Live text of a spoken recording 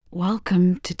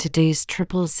Welcome to today's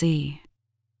Triple Z.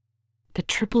 The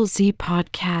Triple Z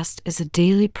podcast is a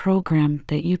daily program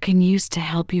that you can use to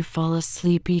help you fall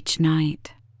asleep each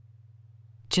night.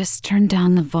 Just turn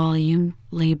down the volume,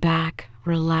 lay back,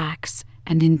 relax,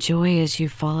 and enjoy as you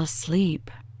fall asleep.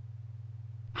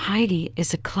 Heidi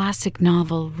is a classic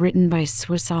novel written by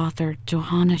Swiss author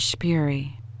Johanna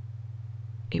Spyri.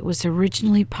 It was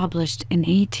originally published in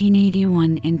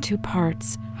 1881 in two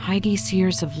parts: Heidi's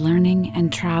Years of Learning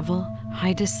and Travel,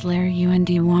 Heidi's Lehr und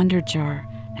Wanderjahr,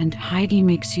 and Heidi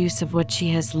Makes Use of What She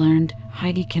Has Learned,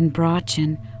 Heidi Can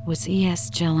Brauchen, was es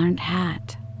gelernt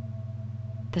hat.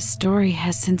 The story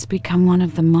has since become one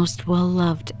of the most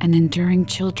well-loved and enduring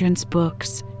children's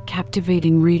books,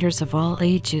 captivating readers of all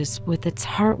ages with its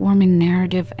heartwarming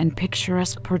narrative and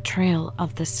picturesque portrayal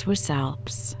of the Swiss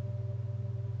Alps.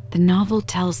 The novel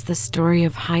tells the story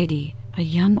of Heidi, a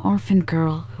young orphan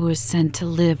girl who is sent to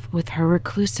live with her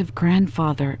reclusive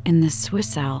grandfather in the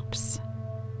Swiss Alps.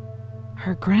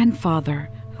 Her grandfather,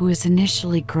 who is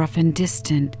initially gruff and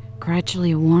distant,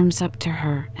 gradually warms up to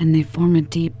her and they form a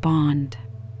deep bond.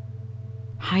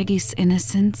 Heidi's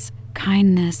innocence,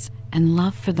 kindness, and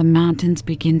love for the mountains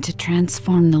begin to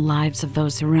transform the lives of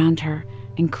those around her,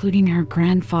 including her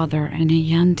grandfather and a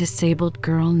young disabled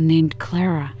girl named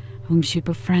Clara, whom she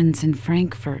befriends in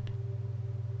Frankfurt.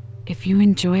 If you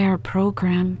enjoy our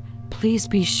program, please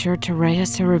be sure to write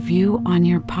us a review on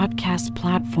your podcast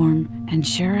platform and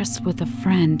share us with a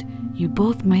friend. You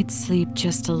both might sleep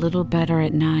just a little better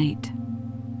at night.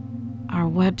 Our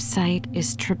website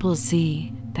is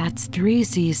ZZZ, that's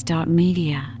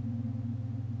 3z's.media.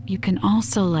 You can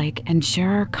also like and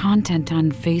share our content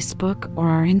on Facebook or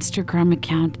our Instagram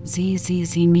account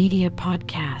ZZZ Media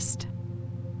Podcast.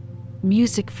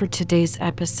 Music for today's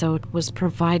episode was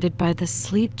provided by the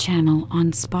Sleep Channel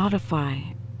on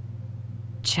Spotify.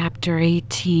 Chapter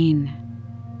 18: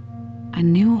 A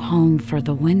New Home for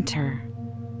the Winter.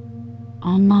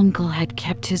 Almungal had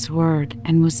kept his word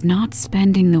and was not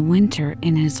spending the winter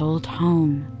in his old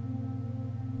home.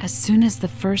 As soon as the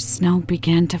first snow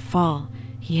began to fall,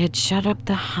 he had shut up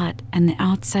the hut and the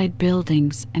outside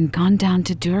buildings and gone down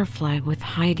to Dörfli with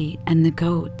Heidi and the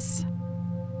goats.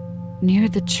 Near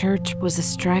the church was a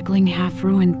straggling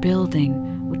half-ruined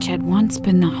building, which had once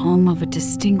been the home of a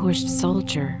distinguished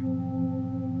soldier.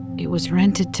 It was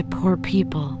rented to poor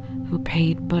people, who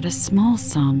paid but a small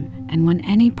sum, and when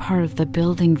any part of the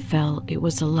building fell, it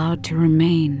was allowed to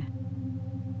remain.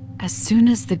 As soon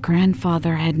as the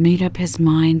grandfather had made up his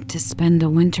mind to spend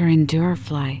the winter in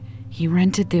Dörfli, he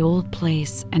rented the old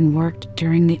place and worked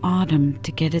during the autumn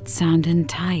to get it sound and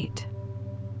tight.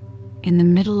 In the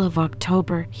middle of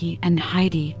October, he and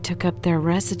Heidi took up their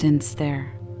residence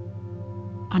there.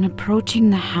 On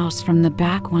approaching the house from the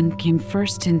back, one came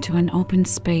first into an open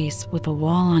space with a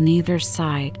wall on either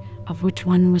side, of which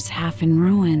one was half in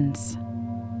ruins.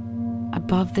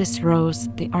 Above this rose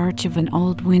the arch of an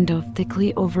old window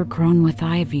thickly overgrown with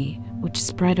ivy, which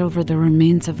spread over the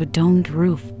remains of a domed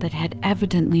roof that had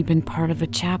evidently been part of a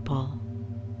chapel.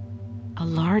 A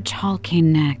large hall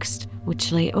came next,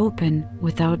 which lay open,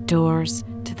 without doors,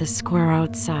 to the square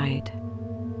outside.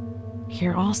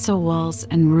 Here also walls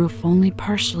and roof only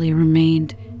partially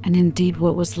remained, and indeed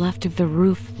what was left of the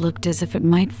roof looked as if it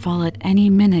might fall at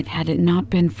any minute had it not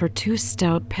been for two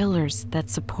stout pillars that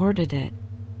supported it.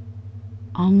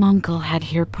 Almungal had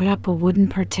here put up a wooden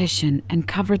partition and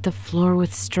covered the floor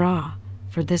with straw,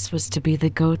 for this was to be the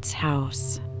goat's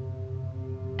house.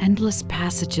 Endless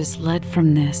passages led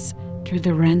from this, through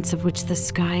the rents of which the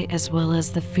sky as well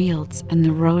as the fields and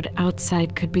the road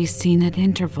outside could be seen at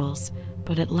intervals,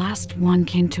 but at last one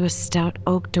came to a stout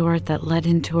oak door that led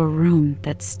into a room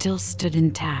that still stood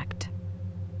intact.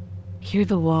 Here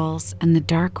the walls and the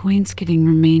dark wainscoting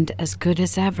remained as good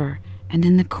as ever, and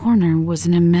in the corner was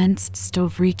an immense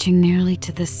stove reaching nearly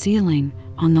to the ceiling,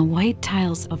 on the white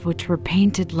tiles of which were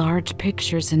painted large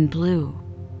pictures in blue.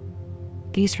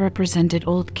 These represented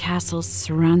old castles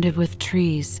surrounded with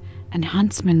trees, and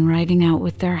huntsmen riding out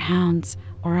with their hounds,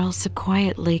 or else a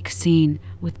quiet lake scene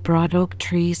with broad oak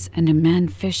trees and a man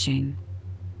fishing.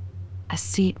 A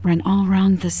seat ran all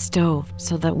round the stove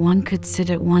so that one could sit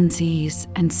at one's ease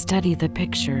and study the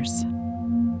pictures.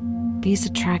 These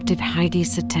attracted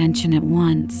Heidi's attention at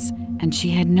once, and she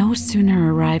had no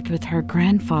sooner arrived with her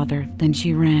grandfather than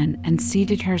she ran and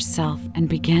seated herself and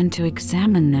began to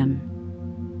examine them.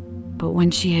 But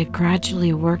when she had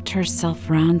gradually worked herself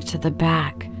round to the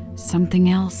back, something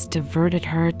else diverted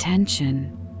her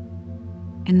attention.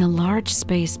 In the large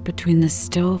space between the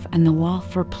stove and the wall,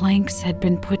 4 planks had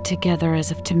been put together as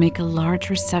if to make a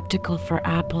large receptacle for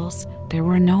apples. There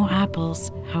were no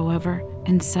apples, however,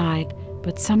 inside,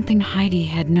 but something Heidi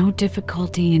had no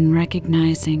difficulty in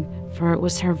recognizing, for it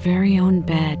was her very own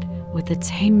bed, with its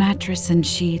hay mattress and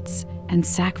sheets, and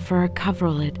sack for a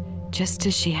coverlid, just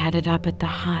as she had it up at the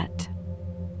hut.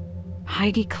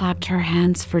 Heidi clapped her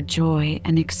hands for joy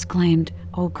and exclaimed,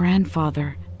 "Oh,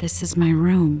 grandfather, this is my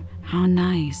room, how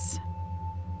nice.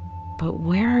 But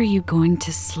where are you going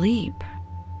to sleep?"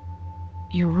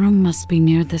 "Your room must be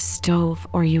near the stove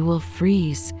or you will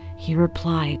freeze," he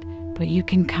replied, "but you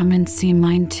can come and see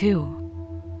mine too."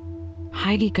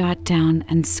 Heidi got down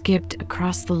and skipped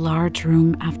across the large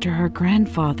room after her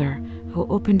grandfather, who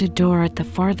opened a door at the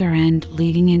farther end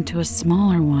leading into a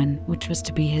smaller one, which was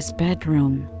to be his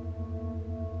bedroom.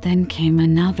 Then came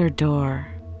another door.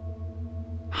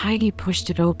 Heidi pushed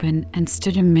it open and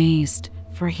stood amazed,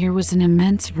 for here was an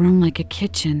immense room like a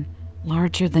kitchen,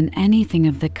 larger than anything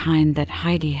of the kind that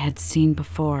Heidi had seen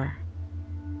before.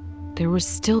 There was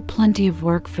still plenty of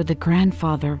work for the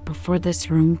grandfather before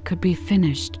this room could be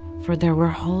finished, for there were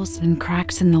holes and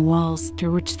cracks in the walls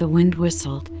through which the wind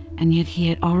whistled, and yet he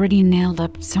had already nailed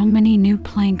up so many new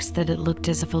planks that it looked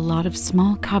as if a lot of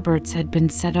small cupboards had been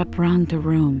set up round the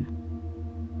room.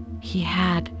 He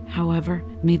had, however,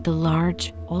 made the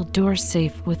large, old door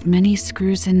safe with many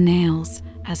screws and nails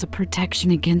as a protection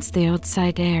against the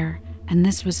outside air, and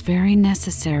this was very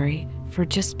necessary, for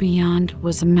just beyond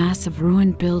was a massive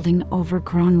ruined building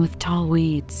overgrown with tall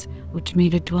weeds, which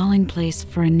made a dwelling place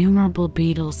for innumerable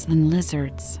beetles and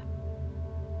lizards.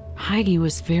 Heidi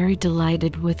was very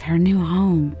delighted with her new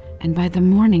home, and by the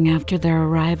morning after their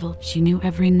arrival she knew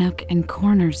every nook and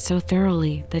corner so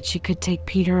thoroughly that she could take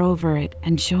Peter over it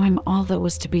and show him all that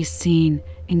was to be seen.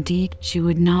 Indeed, she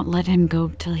would not let him go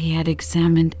till he had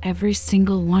examined every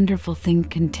single wonderful thing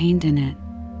contained in it.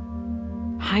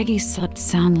 Heidi slept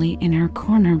soundly in her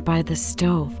corner by the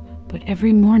stove, but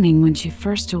every morning when she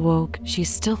first awoke she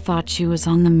still thought she was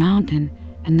on the mountain,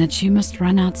 and that she must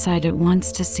run outside at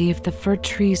once to see if the fir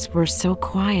trees were so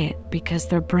quiet because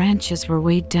their branches were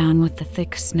weighed down with the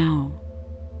thick snow.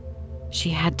 She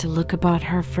had to look about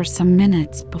her for some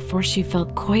minutes before she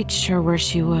felt quite sure where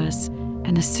she was,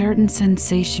 and a certain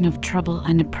sensation of trouble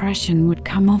and oppression would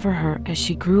come over her as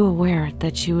she grew aware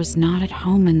that she was not at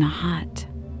home in the hut.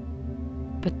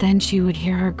 But then she would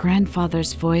hear her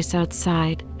grandfather's voice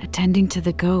outside, attending to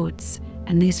the goats,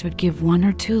 and these would give one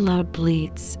or two loud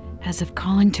bleats, as if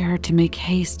calling to her to make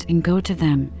haste and go to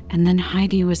them, and then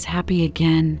Heidi was happy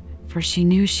again, for she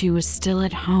knew she was still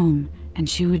at home, and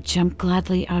she would jump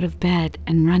gladly out of bed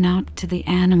and run out to the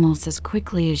animals as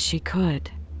quickly as she could.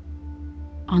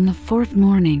 On the fourth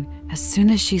morning, as soon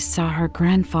as she saw her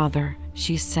grandfather,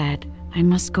 she said, "I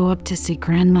must go up to see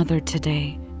grandmother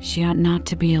today. She ought not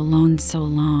to be alone so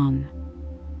long."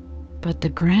 But the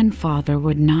grandfather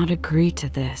would not agree to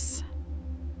this.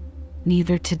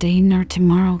 "Neither today nor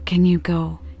tomorrow can you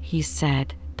go," he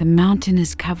said. "The mountain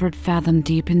is covered fathom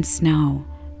deep in snow,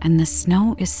 and the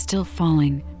snow is still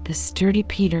falling. The sturdy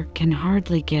Peter can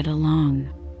hardly get along.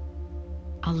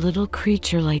 A little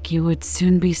creature like you would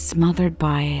soon be smothered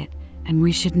by it, and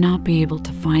we should not be able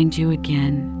to find you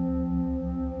again.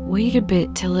 Wait a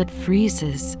bit till it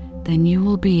freezes, then you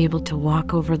will be able to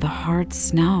walk over the hard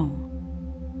snow."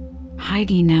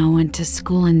 Heidi now went to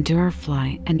school in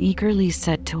Dürrfly and eagerly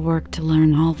set to work to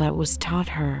learn all that was taught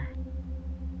her.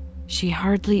 She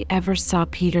hardly ever saw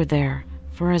Peter there,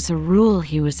 for as a rule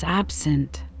he was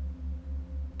absent.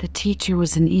 The teacher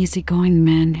was an easygoing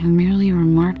man who merely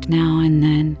remarked now and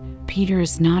then, "Peter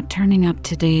is not turning up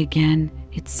today again,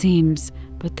 it seems,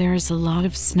 but there is a lot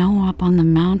of snow up on the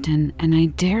mountain and I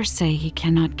dare say he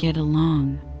cannot get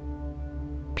along."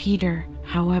 Peter,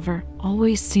 however,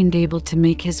 always seemed able to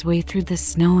make his way through the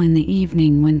snow in the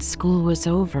evening when school was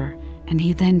over, and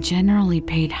he then generally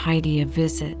paid Heidi a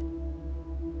visit.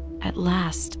 At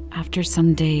last, after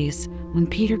some days, when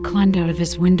Peter climbed out of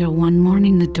his window one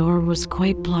morning, the door was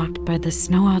quite blocked by the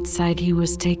snow outside. He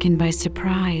was taken by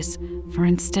surprise, for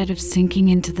instead of sinking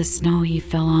into the snow he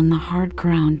fell on the hard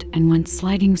ground and went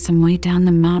sliding some way down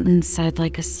the mountainside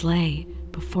like a sleigh,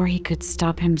 before he could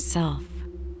stop himself.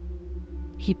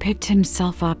 He picked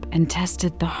himself up and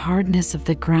tested the hardness of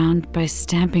the ground by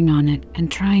stamping on it and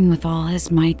trying with all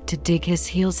his might to dig his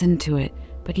heels into it,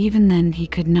 but even then he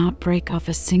could not break off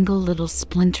a single little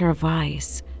splinter of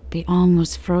ice. The alm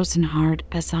was frozen hard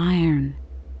as iron.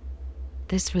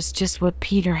 This was just what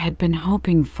Peter had been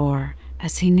hoping for,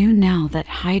 as he knew now that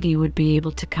Heidi would be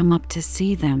able to come up to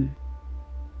see them.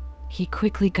 He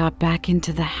quickly got back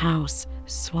into the house,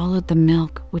 swallowed the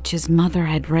milk which his mother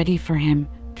had ready for him,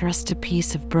 thrust a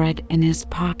piece of bread in his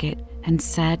pocket, and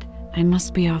said, "I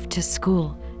must be off to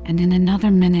school," and in another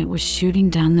minute was shooting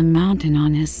down the mountain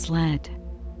on his sled.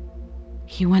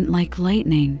 He went like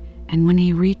lightning, and when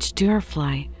he reached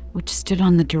Dürrfly, which stood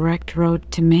on the direct road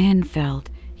to Mayenfeld,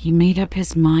 he made up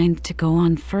his mind to go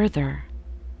on further.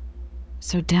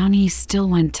 So down he still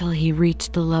went till he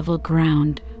reached the level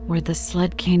ground, where the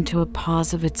sled came to a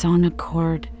pause of its own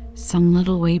accord, some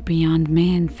little way beyond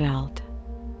Mayenfeld.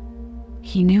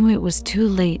 He knew it was too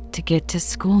late to get to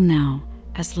school now,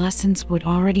 as lessons would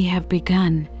already have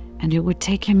begun, and it would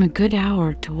take him a good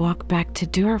hour to walk back to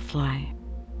Dürrfly.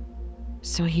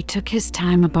 So he took his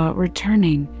time about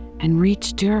returning, and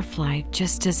reached Dürrfly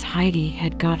just as Heidi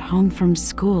had got home from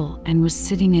school and was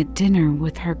sitting at dinner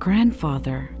with her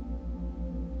grandfather.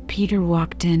 Peter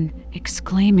walked in,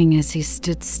 exclaiming as he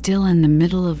stood still in the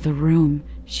middle of the room,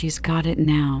 "She's got it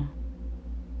now."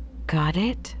 "Got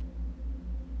it?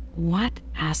 What?"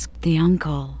 asked the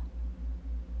uncle.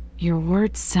 "Your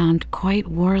words sound quite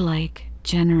warlike,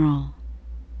 General."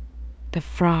 "The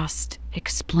frost,"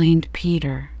 explained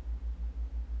Peter.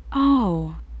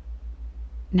 "Oh,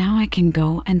 now I can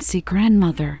go and see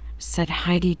grandmother," said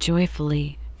Heidi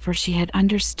joyfully, for she had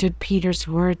understood Peter's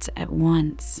words at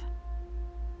once.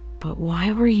 "But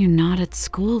why were you not at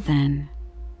school then?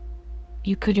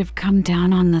 You could have come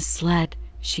down on the sled,"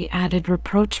 she added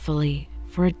reproachfully,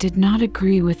 for it did not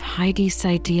agree with Heidi's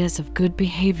ideas of good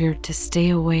behavior to stay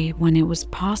away when it was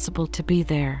possible to be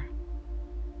there.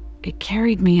 "It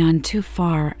carried me on too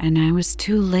far and I was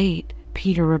too late,"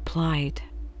 Peter replied.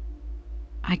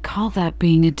 "I call that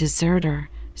being a deserter,"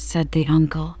 said the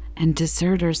uncle, "and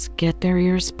deserters get their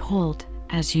ears pulled,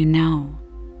 as you know."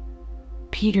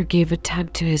 Peter gave a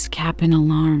tug to his cap in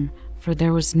alarm, for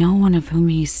there was no one of whom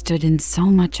he stood in so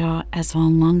much awe as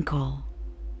Uncle.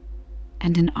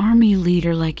 "And an army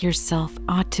leader like yourself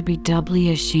ought to be doubly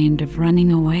ashamed of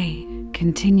running away,"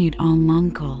 continued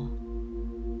Uncle.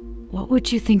 "What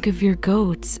would you think of your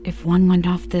goats if one went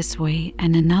off this way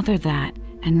and another that,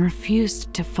 and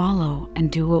refused to follow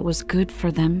and do what was good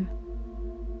for them?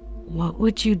 What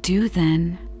would you do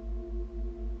then?"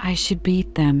 "I should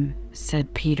beat them,"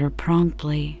 said Peter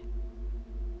promptly.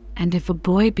 "And if a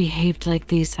boy behaved like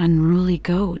these unruly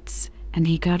goats, and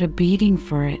he got a beating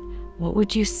for it, what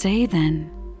would you say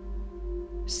then?"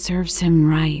 "Serves him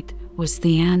right," was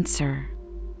the answer.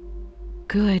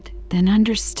 "Good, then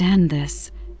understand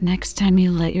this. Next time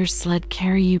you let your sled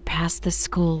carry you past the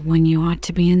school when you ought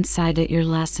to be inside at your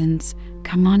lessons,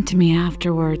 come on to me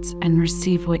afterwards and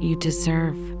receive what you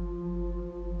deserve."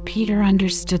 Peter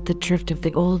understood the drift of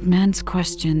the old man's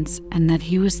questions, and that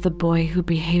he was the boy who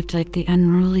behaved like the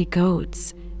unruly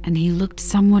goats, and he looked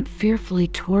somewhat fearfully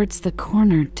towards the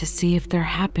corner to see if there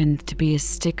happened to be a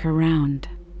stick around.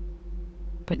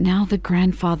 But now the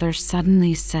grandfather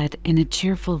suddenly said in a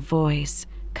cheerful voice,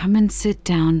 "Come and sit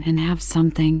down and have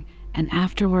something, and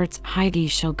afterwards Heidi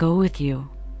shall go with you.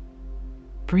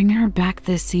 Bring her back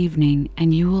this evening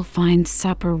and you will find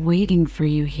supper waiting for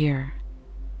you here."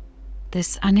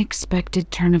 This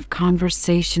unexpected turn of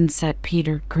conversation set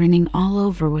Peter grinning all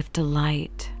over with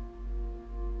delight.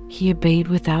 He obeyed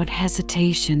without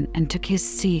hesitation and took his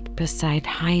seat beside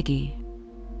Heidi.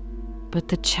 But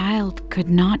the child could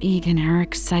not eat in her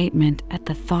excitement at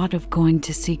the thought of going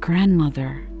to see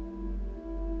grandmother.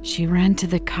 She ran to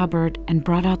the cupboard and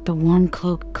brought out the warm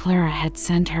cloak Clara had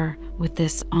sent her. With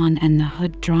this on and the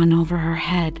hood drawn over her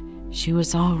head, she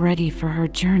was all ready for her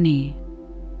journey.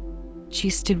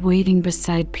 She stood waiting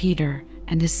beside Peter,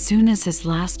 and as soon as his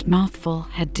last mouthful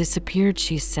had disappeared,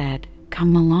 she said,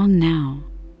 "Come along now."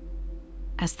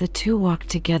 As the two walked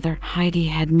together, Heidi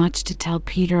had much to tell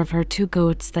Peter of her two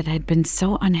goats that had been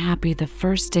so unhappy the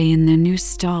first day in the new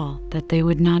stall that they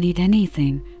would not eat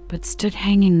anything, but stood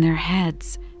hanging their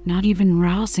heads, not even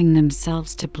rousing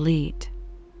themselves to bleat.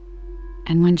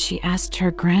 And when she asked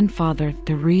her grandfather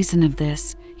the reason of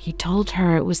this, he told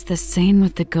her it was the same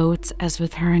with the goats as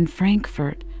with her in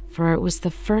Frankfurt, for it was the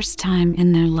first time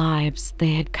in their lives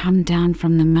they had come down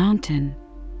from the mountain.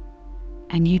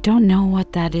 "And you don't know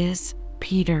what that is,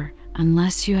 Peter,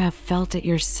 unless you have felt it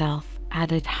yourself,"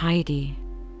 added Heidi.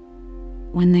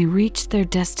 When they reached their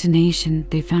destination,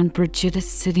 they found Brigitta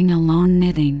sitting alone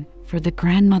knitting, for the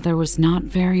grandmother was not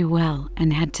very well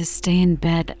and had to stay in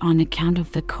bed on account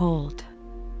of the cold.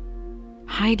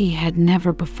 Heidi had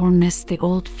never before missed the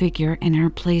old figure in her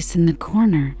place in the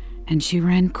corner, and she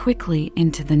ran quickly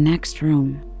into the next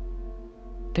room.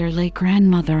 There lay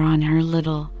grandmother on her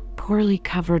little, poorly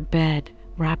covered bed,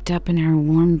 wrapped up in her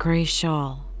warm gray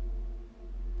shawl.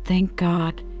 "Thank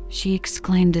God!" she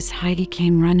exclaimed as Heidi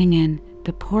came running in.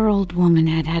 The poor old woman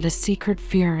had had a secret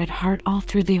fear at heart all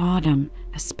through the autumn,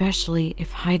 especially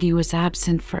if Heidi was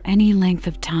absent for any length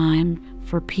of time,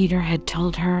 for Peter had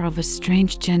told her of a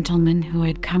strange gentleman who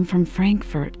had come from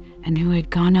Frankfurt, and who had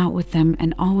gone out with them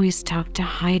and always talked to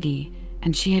Heidi,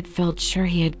 and she had felt sure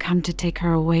he had come to take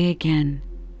her away again.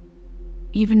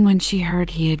 Even when she heard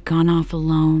he had gone off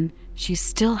alone, she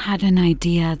still had an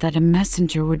idea that a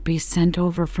messenger would be sent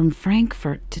over from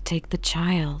Frankfurt to take the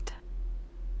child.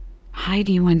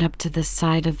 Heidi went up to the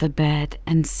side of the bed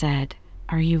and said,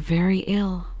 "Are you very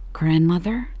ill,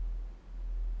 grandmother?"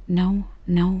 "No,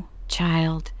 no,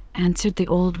 child," answered the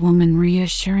old woman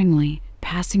reassuringly,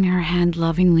 passing her hand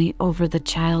lovingly over the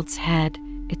child's head.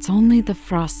 "It's only the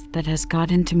frost that has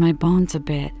got into my bones a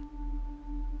bit."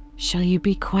 "Shall you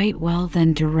be quite well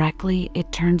then directly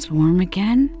it turns warm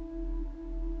again?"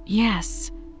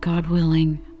 "Yes, God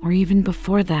willing, or even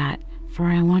before that, for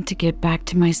I want to get back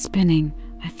to my spinning.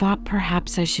 I thought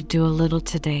perhaps I should do a little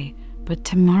today, but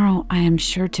tomorrow I am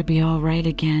sure to be all right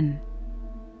again."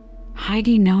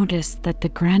 Heidi noticed that the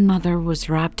grandmother was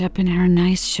wrapped up in her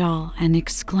nice shawl and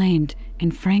exclaimed,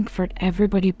 "In Frankfurt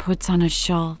everybody puts on a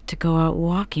shawl to go out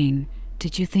walking.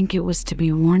 Did you think it was to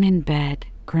be worn in bed,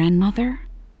 grandmother?"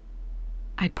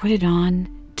 "I put it on,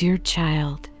 dear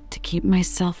child, to keep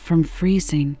myself from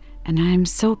freezing, and I am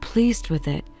so pleased with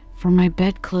it, for my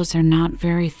bedclothes are not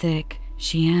very thick,"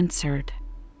 she answered.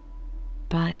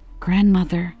 "But,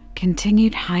 grandmother,"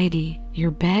 continued Heidi,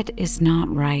 "your bed is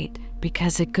not right,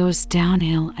 because it goes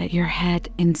downhill at your head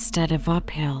instead of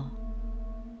uphill."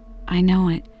 "I know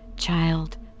it,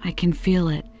 child, I can feel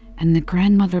it," and the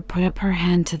grandmother put up her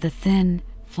hand to the thin,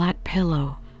 flat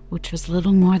pillow, which was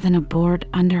little more than a board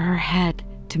under her head,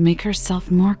 to make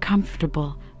herself more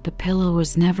comfortable. "The pillow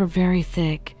was never very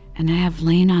thick, and I have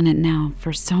lain on it now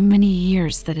for so many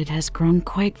years that it has grown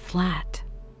quite flat."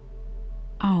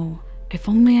 "Oh, if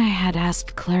only I had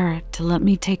asked Clara to let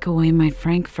me take away my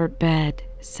Frankfurt bed,"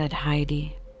 said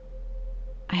Heidi.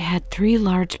 "I had 3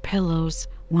 large pillows,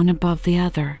 one above the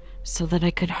other, so that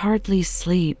I could hardly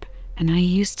sleep, and I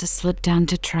used to slip down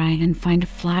to try and find a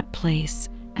flat place,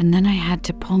 and then I had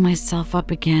to pull myself up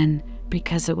again,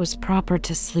 because it was proper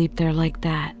to sleep there like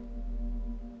that."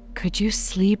 "Could you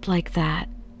sleep like that,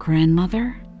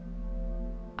 grandmother?"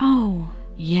 "Oh,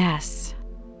 yes.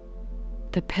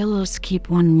 The pillows keep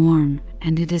one warm,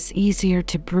 and it is easier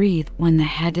to breathe when the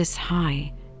head is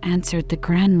high," answered the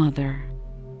grandmother.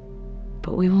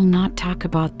 "But we will not talk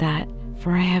about that,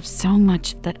 for I have so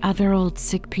much that other old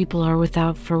sick people are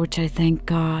without, for which I thank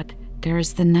God. There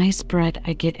is the nice bread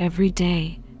I get every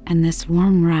day, and this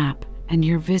warm wrap, and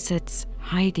your visits,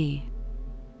 Heidi.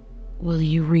 Will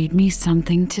you read me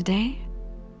something today?"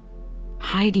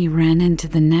 Heidi ran into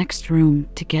the next room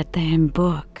to get the hymn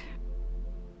book.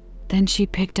 Then she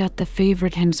picked out the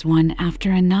favorite hymns one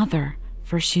after another,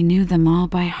 for she knew them all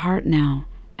by heart now,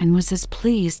 and was as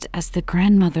pleased as the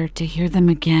grandmother to hear them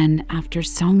again after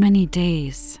so many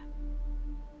days.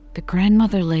 The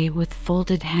grandmother lay with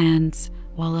folded hands,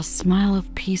 while a smile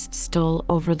of peace stole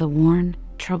over the worn,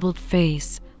 troubled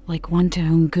face, like one to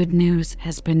whom good news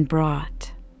has been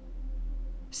brought.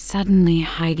 Suddenly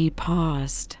Heidi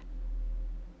paused.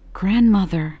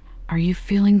 "Grandmother, are you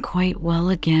feeling quite well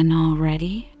again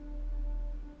already?"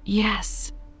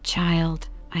 "Yes, child,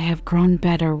 I have grown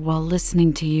better while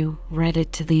listening to you read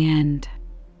it to the end."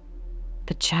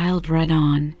 The child read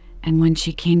on, and when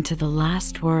she came to the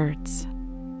last words,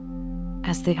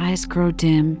 "As the eyes grow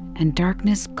dim and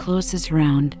darkness closes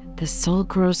round, the soul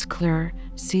grows clearer,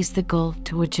 sees the goal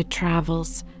to which it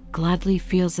travels, gladly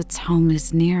feels its home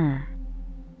is nearer."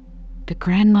 The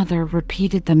grandmother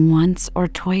repeated them once or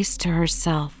twice to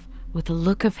herself, with a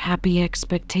look of happy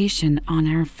expectation on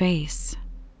her face.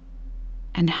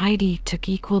 And Heidi took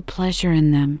equal pleasure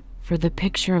in them, for the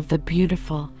picture of the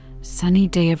beautiful, sunny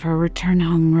day of her return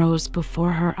home rose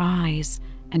before her eyes,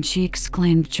 and she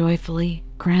exclaimed joyfully,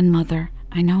 "Grandmother,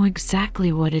 I know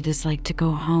exactly what it is like to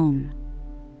go home."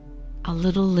 A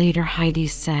little later Heidi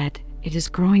said, "It is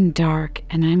growing dark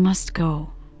and I must go.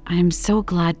 I am so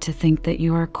glad to think that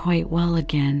you are quite well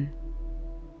again."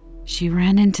 She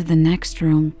ran into the next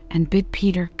room and bid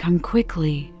Peter come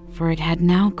quickly, for it had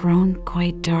now grown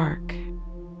quite dark.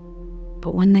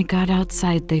 But when they got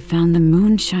outside they found the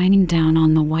moon shining down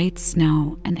on the white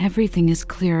snow, and everything as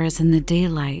clear as in the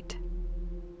daylight.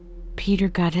 Peter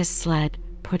got his sled,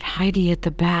 put Heidi at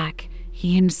the back,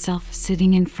 he himself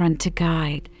sitting in front to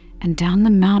guide, and down the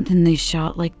mountain they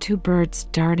shot like 2 birds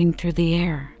darting through the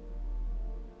air.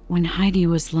 When Heidi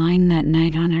was lying that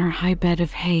night on her high bed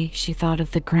of hay, she thought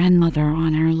of the grandmother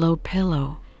on her low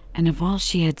pillow, and of all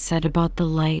she had said about the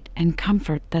light and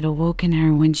comfort that awoke in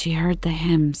her when she heard the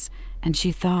hymns, and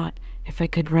she thought, if I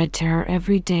could read to her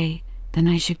every day, then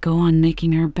I should go on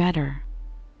making her better.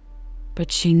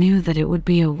 But she knew that it would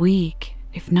be a week,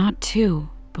 if not 2,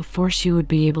 before she would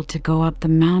be able to go up the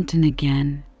mountain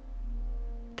again.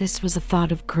 This was a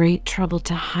thought of great trouble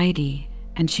to Heidi,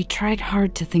 and she tried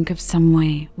hard to think of some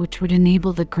way which would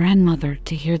enable the grandmother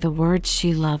to hear the words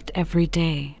she loved every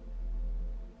day.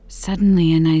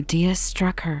 Suddenly an idea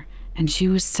struck her, and she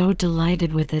was so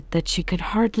delighted with it that she could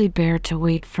hardly bear to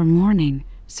wait for morning,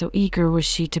 so eager was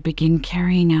she to begin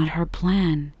carrying out her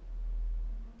plan.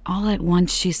 All at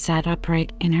once she sat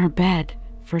upright in her bed,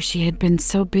 for she had been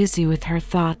so busy with her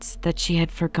thoughts that she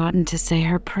had forgotten to say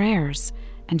her prayers,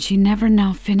 and she never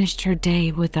now finished her day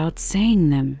without saying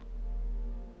them.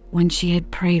 When she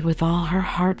had prayed with all her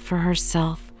heart for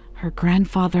herself, her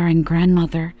grandfather and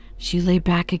grandmother, she lay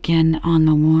back again on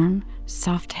the warm,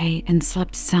 soft hay and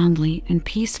slept soundly and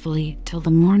peacefully till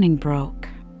the morning broke.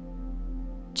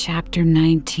 Chapter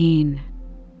 19.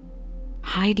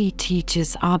 Heidi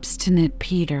teaches obstinate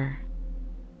Peter.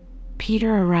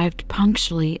 Peter arrived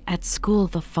punctually at school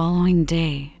the following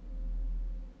day.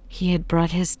 He had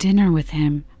brought his dinner with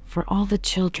him, for all the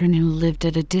children who lived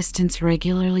at a distance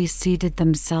regularly seated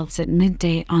themselves at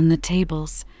midday on the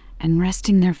tables, and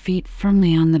resting their feet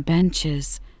firmly on the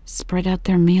benches, spread out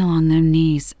their meal on their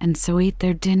knees, and so ate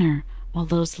their dinner, while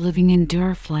those living in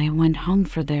Durfley went home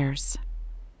for theirs.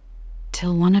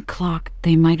 Till 1 o'clock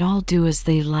they might all do as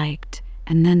they liked,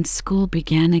 and then school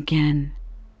began again.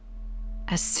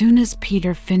 As soon as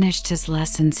Peter finished his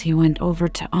lessons, he went over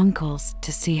to Uncle's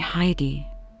to see Heidi.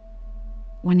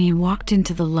 When he walked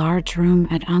into the large room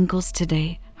at Uncle's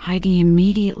today, Heidi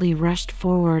immediately rushed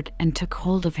forward and took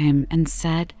hold of him and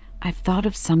said, "I've thought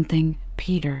of something,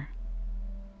 Peter."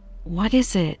 "What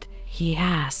is it?" he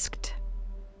asked.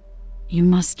 "You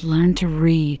must learn to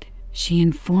read," she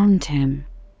informed him.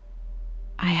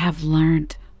 "I have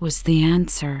learned," was the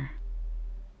answer.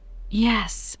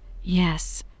 Yes,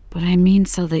 but I mean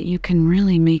so that you can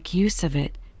really make use of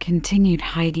it," continued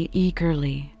Heidi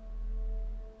eagerly.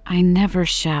 "I never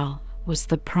shall," was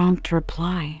the prompt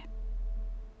reply.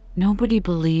 "Nobody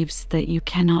believes that you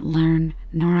cannot learn,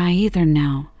 nor I either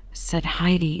now," said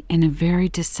Heidi in a very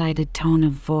decided tone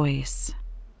of voice.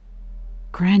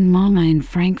 "Grandmama in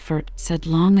Frankfurt said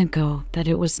long ago that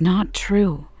it was not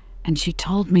true, and she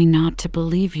told me not to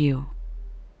believe you."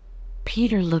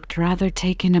 Peter looked rather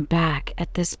taken aback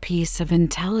at this piece of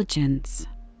intelligence.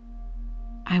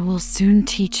 "I will soon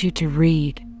teach you to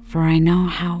read, for I know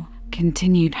how,"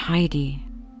 continued Heidi.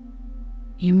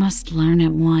 "You must learn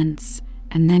at once,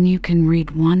 and then you can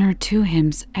read 1 or 2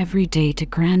 hymns every day to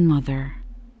grandmother."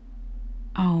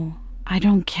 "Oh, I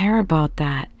don't care about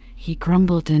that," he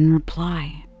grumbled in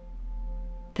reply.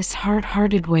 This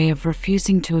hard-hearted way of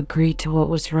refusing to agree to what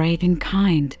was right and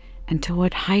kind, and to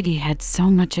what Heidi had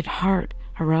so much at heart,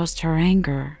 aroused her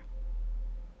anger.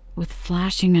 With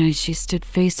flashing eyes she stood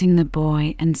facing the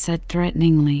boy and said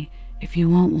threateningly, "If you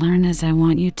won't learn as I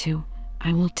want you to,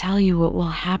 I will tell you what will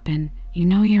happen. You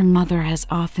know your mother has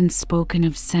often spoken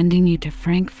of sending you to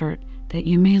Frankfurt, that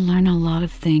you may learn a lot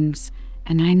of things,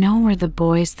 and I know where the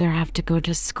boys there have to go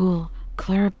to school.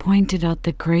 Clara pointed out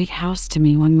the great house to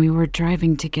me when we were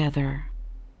driving together.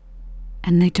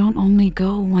 And they don't only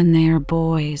go when they are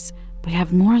boys, but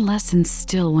have more lessons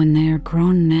still when they are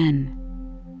grown men.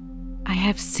 I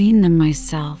have seen them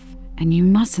myself, and you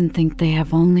mustn't think they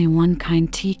have only one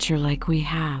kind teacher like we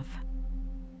have.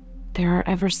 There are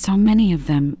ever so many of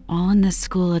them, all in the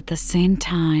school at the same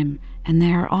time, and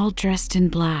they are all dressed in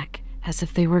black, as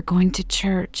if they were going to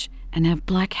church, and have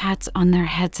black hats on their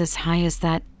heads as high as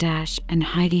that dash," and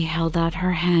Heidi held out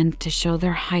her hand to show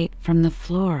their height from the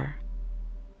floor.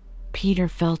 Peter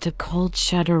felt a cold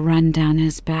shudder run down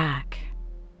his back.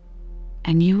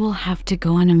 "And you will have to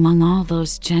go in among all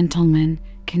those gentlemen,"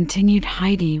 continued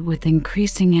Heidi with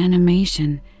increasing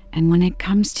animation, "and when it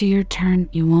comes to your turn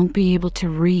you won't be able to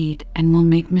read and will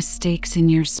make mistakes in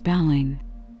your spelling.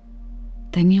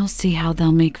 Then you'll see how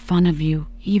they'll make fun of you,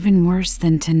 even worse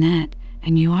than Tinette,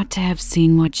 and you ought to have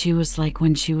seen what she was like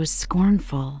when she was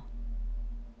scornful."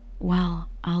 "Well,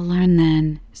 I'll learn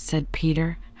then," said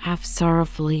Peter, half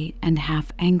sorrowfully and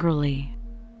half angrily.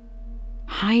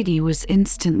 Heidi was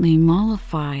instantly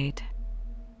mollified.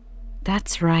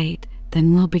 "That's right,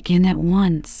 then we'll begin at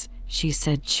once," she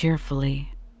said cheerfully.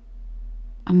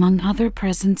 Among other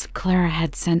presents, Clara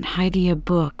had sent Heidi a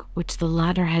book which the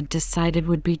latter had decided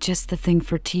would be just the thing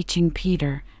for teaching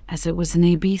Peter, as it was an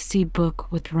ABC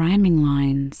book with rhyming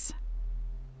lines.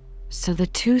 So the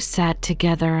two sat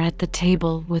together at the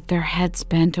table with their heads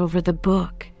bent over the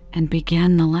book and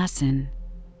began the lesson.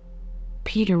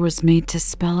 Peter was made to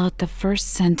spell out the first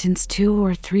sentence 2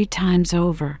 or 3 times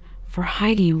over, for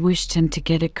Heidi wished him to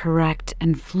get it correct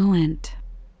and fluent.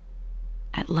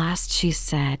 At last she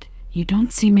said, "You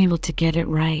don't seem able to get it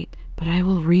right, but I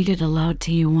will read it aloud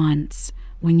to you once.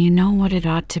 When you know what it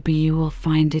ought to be, you will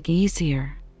find it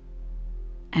easier."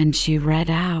 And she read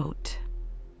out,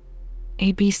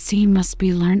 "ABC must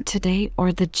be learnt today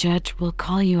or the judge will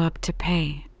call you up to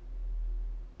pay."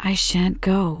 "I shan't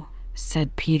go,"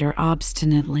 said Peter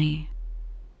obstinately.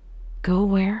 "Go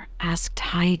where?" asked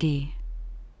Heidi.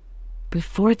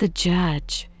 "Before the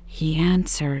judge," he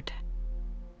answered.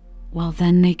 "Well,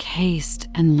 then make haste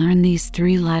and learn these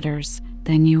 3 letters,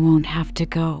 then you won't have to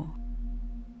go."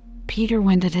 Peter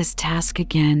went at his task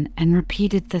again and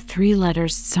repeated the 3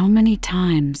 letters so many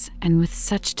times and with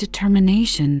such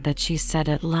determination that she said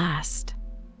at last,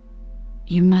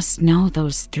 "You must know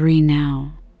those 3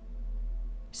 now."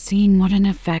 Seeing what an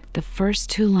effect the first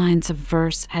 2 lines of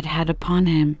verse had had upon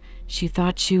him, she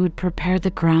thought she would prepare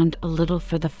the ground a little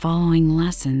for the following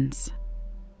lessons.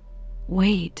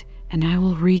 "Wait, and I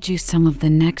will read you some of the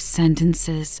next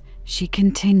sentences," she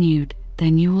continued,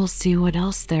 "then you will see what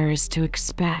else there is to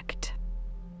expect."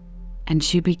 And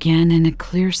she began in a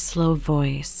clear, slow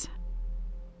voice.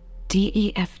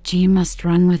 "DEFG must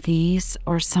run with ease,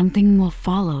 or something will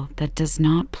follow that does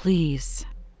not please.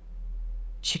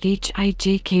 Should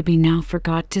HIJKB now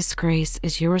forgot disgrace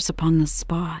is yours upon the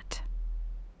spot.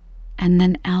 And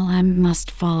then LM must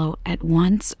follow at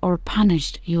once, or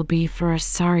punished you'll be for a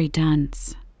sorry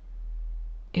dunce.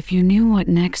 If you knew what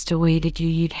next awaited you,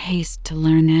 you'd haste to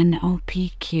learn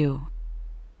NOPQ.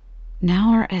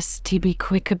 Now our ST be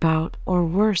quick about, or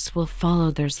worse will follow,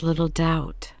 there's little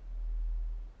doubt."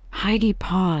 Heidi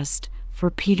paused, for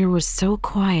Peter was so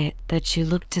quiet that she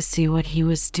looked to see what he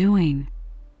was doing.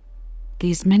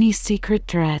 These many secret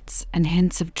threats and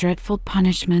hints of dreadful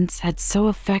punishments had so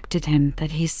affected him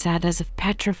that he sat as if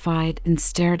petrified and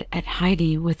stared at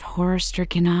Heidi with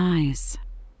horror-stricken eyes.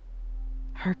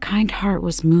 Her kind heart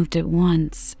was moved at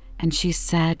once, and she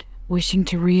said, wishing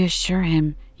to reassure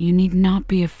him, "You need not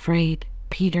be afraid,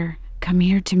 Peter. Come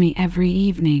here to me every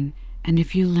evening, and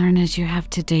if you learn as you have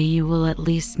today, you will at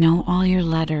least know all your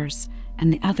letters,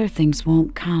 and the other things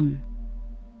won't come.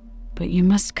 But you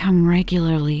must come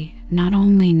regularly, not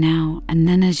only now and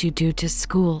then as you do to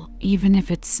school. Even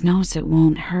if it snows, it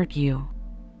won't hurt you."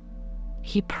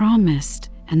 He promised,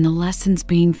 and the lessons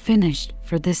being finished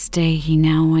for this day, he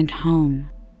now went home.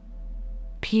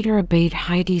 Peter obeyed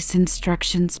Heidi's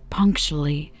instructions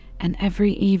punctually, and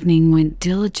every evening went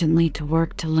diligently to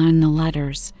work to learn the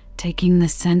letters, taking the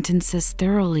sentences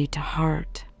thoroughly to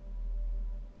heart.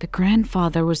 The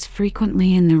grandfather was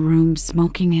frequently in the room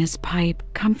smoking his pipe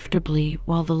comfortably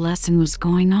while the lesson was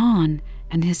going on,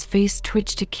 and his face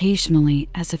twitched occasionally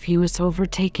as if he was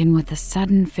overtaken with a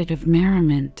sudden fit of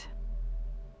merriment.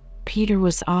 Peter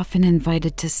was often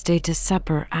invited to stay to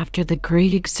supper after the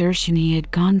great exertion he had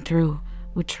gone through,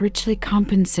 which richly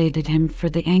compensated him for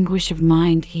the anguish of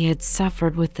mind he had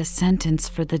suffered with the sentence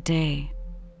for the day.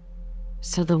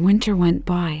 So the winter went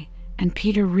by, and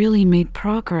Peter really made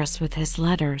progress with his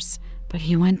letters, but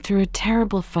he went through a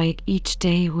terrible fight each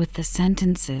day with the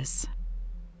sentences.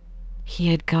 He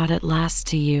had got at last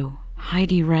to "you,"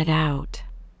 Heidi read out.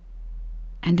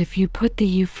 "And if you put the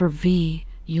U for V,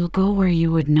 you'll go where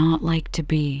you would not like to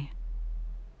be."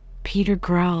 Peter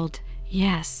growled,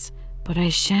 "Yes, but I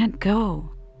shan't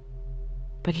go."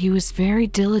 But he was very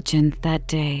diligent that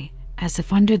day, as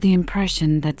if under the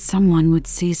impression that someone would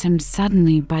seize him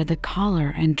suddenly by the collar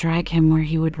and drag him where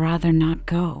he would rather not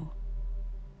go.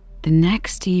 The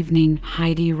next evening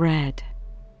Heidi read,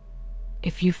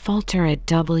 "If you falter at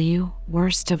W,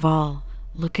 worst of all,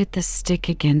 look at the stick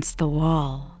against the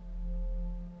wall."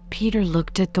 Peter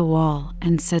looked at the wall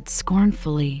and said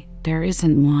scornfully, "There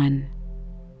isn't one."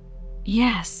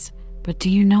 "Yes, but do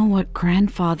you know what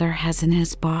grandfather has in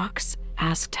his box?"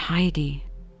 asked Heidi.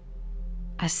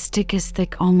 "A stick as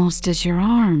thick almost as your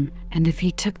arm, and if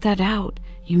he took that out,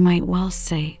 you might well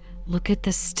say, 'Look at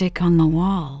the stick on the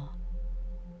wall.'"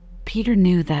 Peter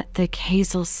knew that thick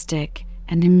hazel stick,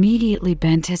 and immediately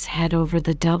bent his head over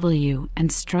the W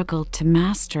and struggled to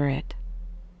master it.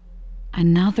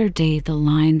 Another day the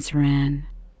lines ran,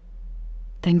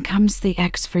 "Then comes the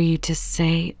X for you to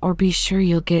say, or be sure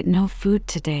you'll get no food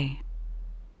today."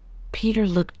 Peter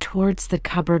looked towards the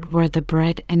cupboard where the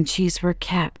bread and cheese were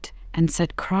kept, and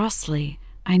said crossly,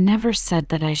 "I never said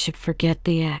that I should forget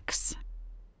the X."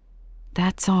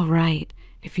 "That's all right.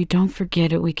 If you don't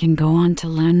forget it, we can go on to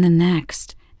learn the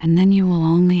next, and then you will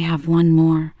only have one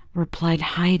more," replied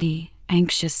Heidi,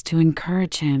 anxious to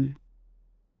encourage him.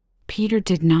 Peter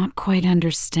did not quite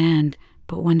understand,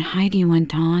 but when Heidi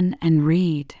went on and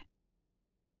read,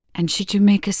 "And should you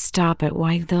make a stop at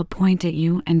Y, they'll point at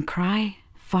you and cry,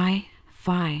 'Fie,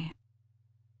 fie.'"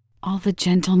 All the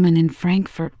gentlemen in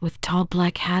Frankfurt with tall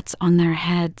black hats on their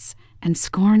heads, and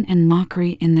scorn and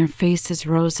mockery in their faces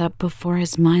rose up before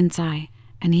his mind's eye,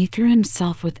 and he threw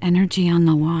himself with energy on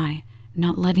the why,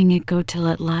 not letting it go till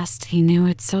at last he knew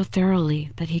it so thoroughly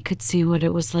that he could see what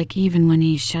it was like even when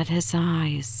he shut his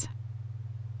eyes.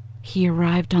 He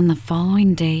arrived on the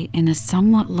following day in a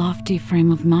somewhat lofty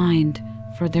frame of mind,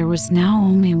 for there was now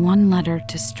only one letter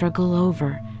to struggle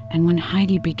over, and when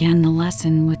Heidi began the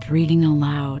lesson with reading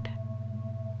aloud.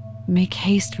 "Make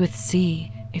haste with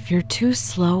C. If you're too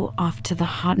slow, off to the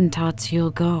Hottentots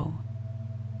you'll go."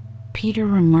 Peter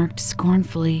remarked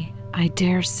scornfully, "I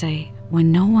dare say,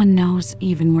 when no one knows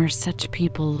even where such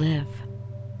people live."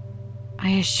 "I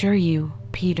assure you,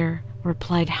 Peter,"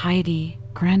 replied Heidi,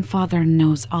 "grandfather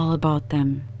knows all about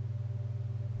them."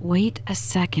 "Wait a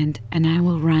second and I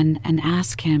will run and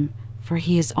ask him, for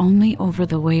he is only over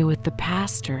the way with the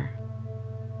pastor."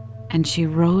 And she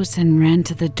rose and ran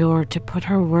to the door to put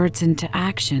her words into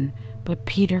action, but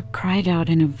Peter cried out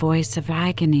in a voice of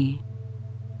agony,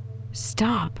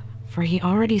 "Stop!" for he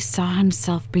already saw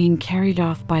himself being carried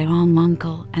off by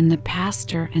Almunkel and the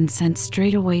pastor and sent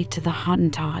straight away to the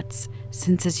Hottentots,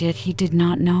 since as yet he did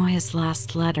not know his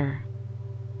last letter.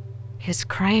 His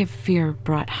cry of fear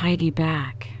brought Heidi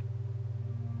back.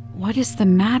 "What is the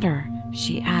matter?"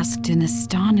 she asked in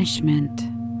astonishment.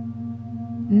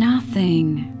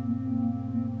 "Nothing.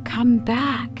 Come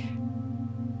back."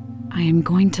 "I am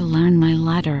going to learn my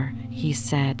letter," he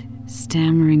said,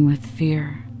 stammering with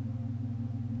fear.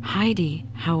 Heidi,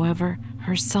 however,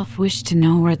 herself wished to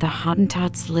know where the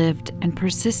Hottentots lived and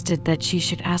persisted that she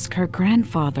should ask her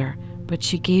grandfather, but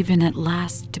she gave in at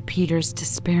last to Peter's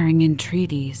despairing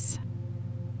entreaties.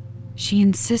 She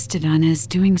insisted on his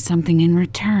doing something in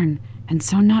return, and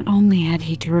so not only had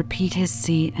he to repeat his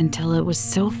C until it was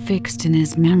so fixed in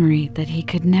his memory that he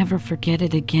could never forget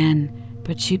it again,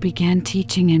 but she began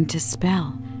teaching him to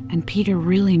spell, and Peter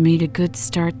really made a good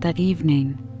start that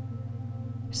evening.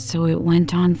 So it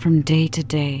went on from day to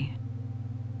day.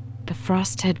 The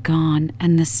frost had gone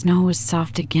and the snow was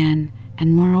soft again,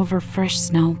 and moreover fresh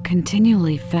snow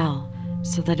continually fell,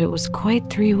 so that it was quite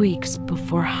 3 weeks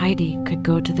before Heidi could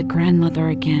go to the grandmother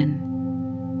again.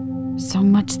 So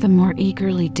much the more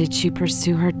eagerly did she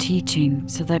pursue her teaching,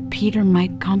 so that Peter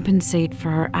might compensate for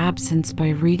her absence by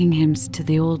reading hymns to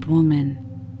the old woman.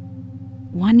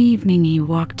 One evening he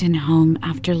walked in home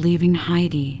after leaving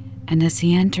Heidi, and as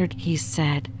he entered he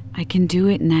said, "I can do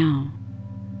it now."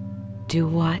 "Do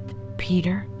what?"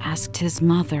 Peter asked his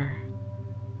mother.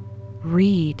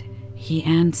 "Read," he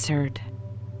answered.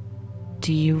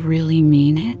 "Do you really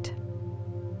mean it?"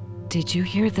 "Did you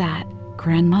hear that,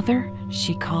 grandmother?"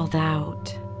 she called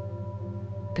out.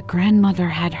 The grandmother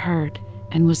had heard,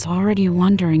 and was already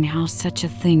wondering how such a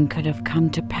thing could have come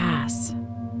to pass.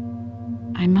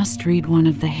 "I must read one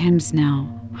of the hymns now.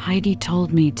 Heidi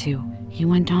told me to," he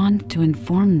went on to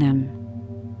inform them.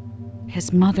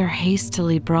 His mother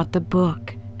hastily brought the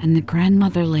book, and the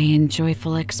grandmother lay in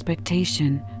joyful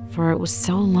expectation, for it was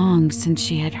so long since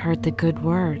she had heard the good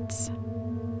words.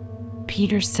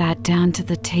 Peter sat down to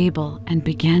the table and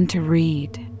began to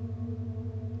read.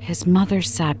 His mother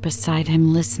sat beside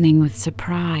him listening with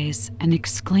surprise and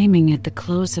exclaiming at the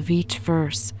close of each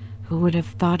verse, "Who would have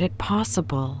thought it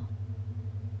possible?"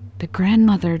 The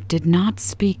grandmother did not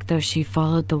speak, though she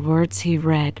followed the words he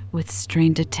read with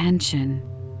strained attention.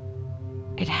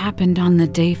 It happened on the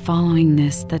day following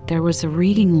this that there was a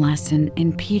reading lesson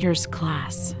in Peter's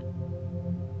class.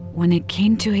 When it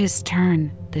came to his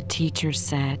turn, the teacher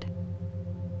said,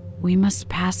 "We must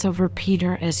pass over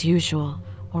Peter as usual,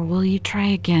 or will you try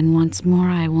again once more?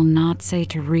 I will not say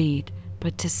to read,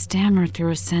 but to stammer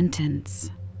through a sentence."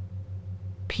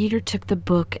 Peter took the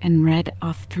book and read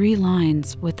off 3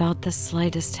 lines without the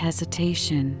slightest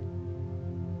hesitation.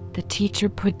 The teacher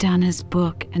put down his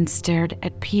book and stared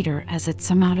at Peter as at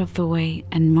some out-of-the-way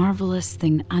and marvelous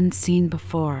thing unseen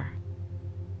before.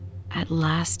 At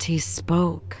last he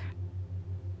spoke.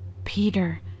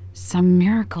 "Peter, some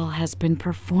miracle has been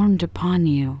performed upon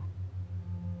you.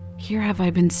 Here have I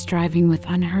been striving with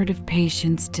unheard-of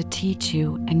patience to teach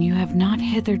you, and you have not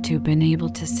hitherto been able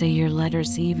to say your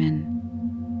letters even.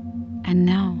 And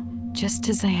now, just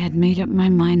as I had made up my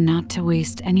mind not to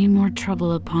waste any more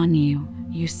trouble upon you,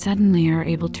 you suddenly are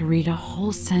able to read a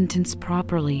whole sentence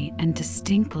properly and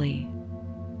distinctly.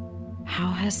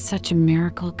 How has such a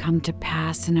miracle come to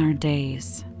pass in our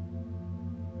days?"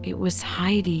 "It was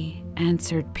Heidi,"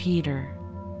 answered Peter.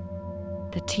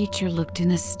 The teacher looked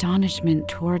in astonishment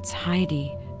towards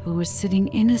Heidi, who was sitting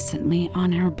innocently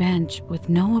on her bench with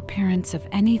no appearance of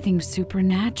anything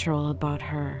supernatural about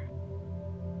her.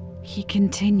 He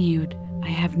continued, I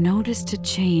have noticed a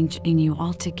change in you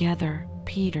altogether,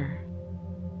 Peter.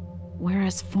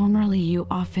 Whereas formerly you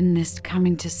often missed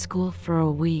coming to school for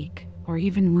a week, or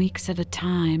even weeks at a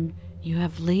time, you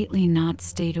have lately not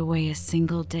stayed away a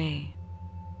single day.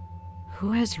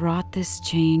 Who has wrought this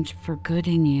change for good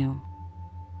in you?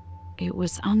 It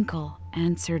was Uncle,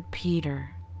 answered Peter.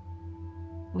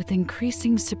 With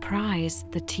increasing surprise,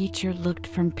 the teacher looked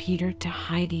from Peter to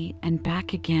Heidi and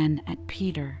back again at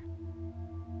Peter.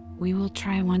 We will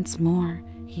try once more,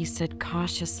 he said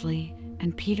cautiously,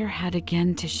 and Peter had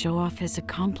again to show off his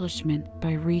accomplishment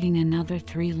by reading another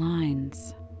 3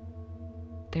 lines.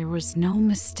 There was no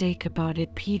mistake about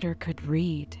it, Peter could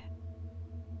read.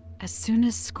 As soon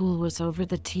as school was over,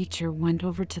 the teacher went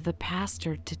over to the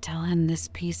pastor to tell him this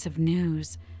piece of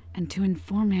news and to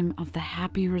inform him of the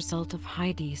happy result of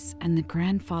Heidi's and the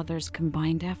grandfather's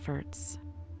combined efforts.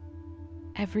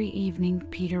 Every evening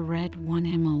Peter read one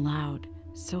hymn aloud.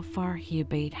 So far he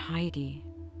obeyed Heidi.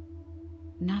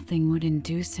 Nothing would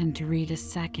induce him to read a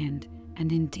second,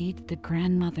 and indeed the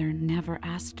grandmother never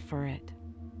asked for it.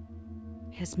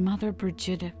 His mother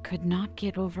Brigitta could not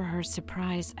get over her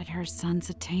surprise at her son's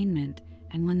attainment,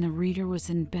 and when the reader was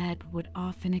in bed would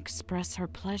often express her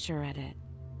pleasure at it.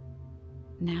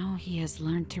 Now he has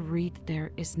learned to read,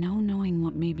 there is no knowing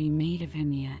what may be made of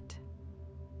him yet.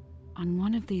 On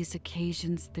one of these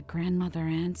occasions the grandmother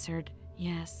answered,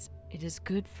 "Yes, it is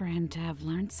good for him to have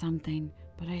learned something,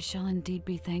 but I shall indeed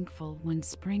be thankful when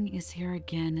spring is here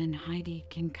again and Heidi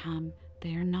can come.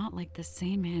 They are not like the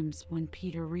same hymns when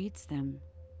Peter reads them.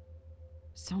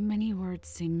 So many words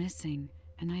seem missing,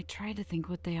 and I try to think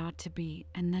what they ought to be,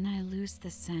 and then I lose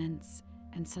the sense,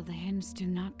 and so the hymns do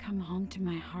not come home to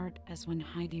my heart as when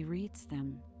Heidi reads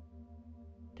them."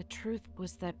 The truth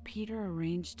was that Peter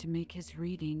arranged to make his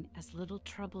reading as little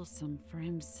troublesome for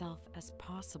himself as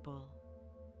possible.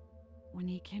 When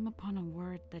he came upon a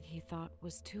word that he thought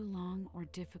was too long or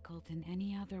difficult in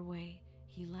any other way,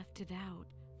 he left it out,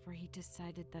 for he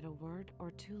decided that a word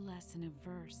or two less in a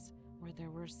verse, where there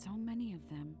were so many of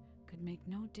them, could make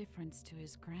no difference to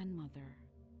his grandmother.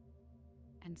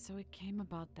 And so it came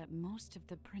about that most of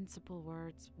the principal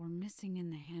words were missing in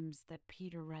the hymns that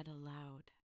Peter read aloud.